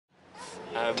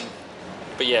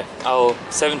But yeah, I'll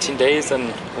 17 days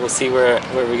and we'll see where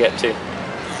we get to.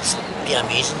 It's be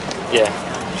amazing. Yeah,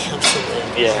 Absolutely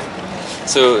amazing. yeah.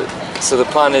 So the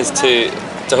plan is to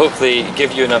hopefully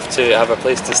give you enough to have a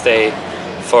place to stay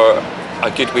for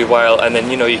a good wee while, and then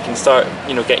you can start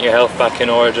getting your health back in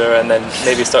order, and then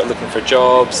maybe start looking for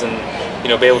jobs, and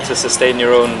be able to sustain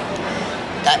your own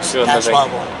That's living. what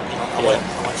I want. Yeah.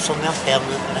 I want somewhere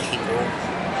permanent where I can go.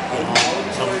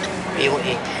 Be able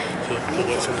to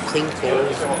get some clean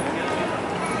clothes,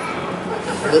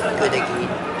 look good again,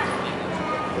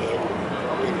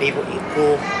 and be able to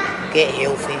go, get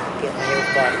healthy, get my health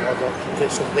back in order,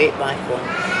 put some weight back on,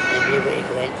 and be able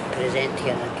to present to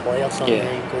an employer somewhere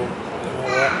and go, you know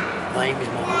what, my name is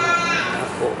Mohammed, and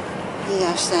I've got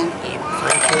Yes then. thank you,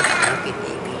 I'm happy to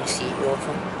be CEO of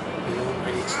them,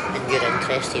 and it's in your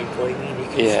interest to employ me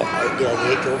because I'll do a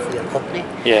great job for your company.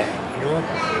 Yeah.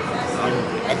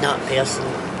 And that person,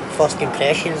 first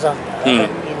impressions are,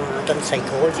 I've done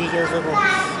psychology years ago,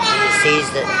 and it says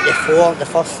that before the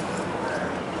first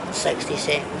 60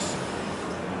 seconds,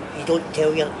 you don't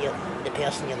tell the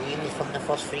person you're leaving from the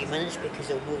first 3 minutes because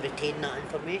they'll not retain that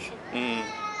information.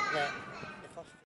 That